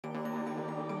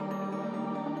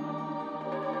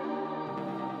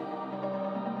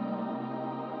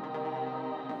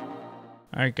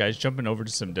Alright guys, jumping over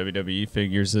to some WWE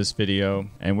figures this video,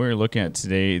 and we're looking at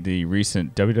today the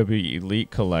recent WWE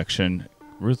Elite Collection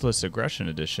Ruthless Aggression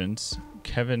Editions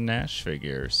Kevin Nash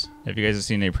figures. If you guys have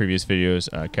seen any previous videos,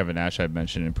 Kevin Nash I've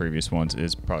mentioned in previous ones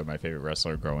is probably my favorite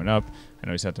wrestler growing up. I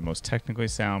know he's not the most technically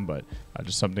sound, but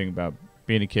just something about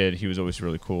being a kid, he was always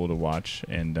really cool to watch.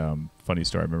 And funny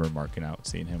story, I remember marking out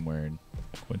seeing him wearing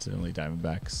coincidentally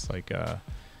Diamondbacks,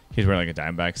 he's wearing like a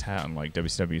Diamondbacks hat on like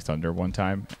WCW Thunder one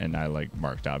time, and I like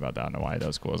marked out about that. I don't know why. That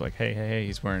was cool. I was like, hey,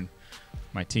 he's wearing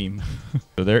my team.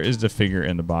 So there is the figure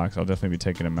in the box. I'll definitely be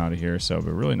taking him out of here. So,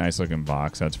 but really nice looking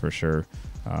box, that's for sure.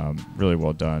 Really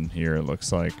well done here, it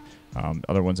looks like.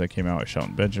 Other ones that came out are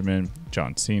Shelton Benjamin,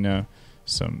 John Cena,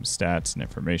 some stats and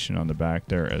information on the back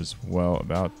there as well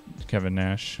about Kevin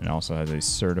Nash, and also has a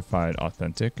certified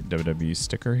authentic WWE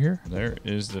sticker here. There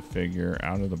is the figure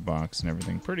out of the box and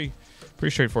everything. Pretty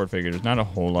straightforward figure. There's not a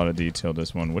whole lot of detail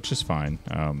this one, which is fine.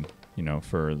 You know,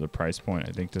 for the price point,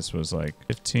 I think this was like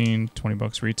 15-20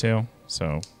 bucks retail,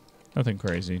 so nothing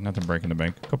crazy, nothing breaking the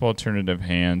bank. A couple alternative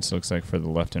hands, looks like for the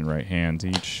left and right hands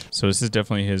each. So this is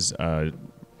definitely his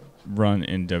run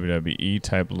in WWE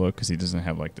type look, because he doesn't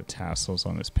have like the tassels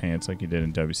on his pants like he did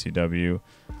in WCW.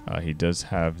 He does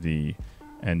have the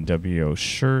NWO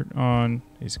shirt on.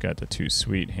 He's got the Too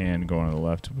Sweet hand going on the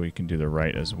left. We can do the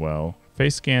right as well.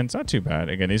 Face scans, not too bad.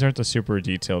 Again, these aren't the super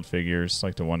detailed figures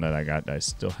like the one that I got that I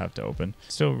still have to open.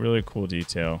 Still really cool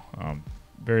detail.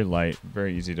 Very light,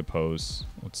 very easy to pose.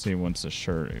 Let's see once the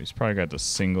shirt. He's probably got the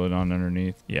singlet on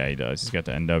underneath. Yeah, he does. He's got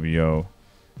the NWO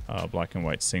black and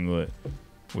white singlet,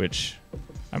 which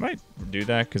I might do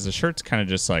that because the shirt's kind of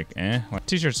just like like,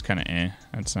 t-shirt's kind of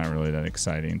that's not really that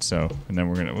exciting. So, and then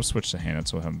we'll switch the hand,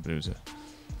 so we'll have him do the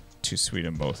Too Sweet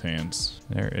in both hands.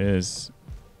 There is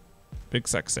big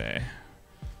sexy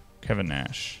Kevin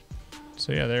Nash.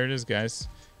 So yeah, there it is, guys.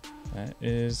 That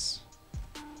is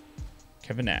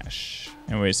Kevin Nash.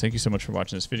 Anyways, thank you so much for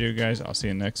watching this video, guys. I'll see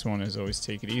you in the next one. As always,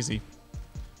 take it easy.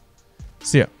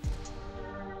 See ya.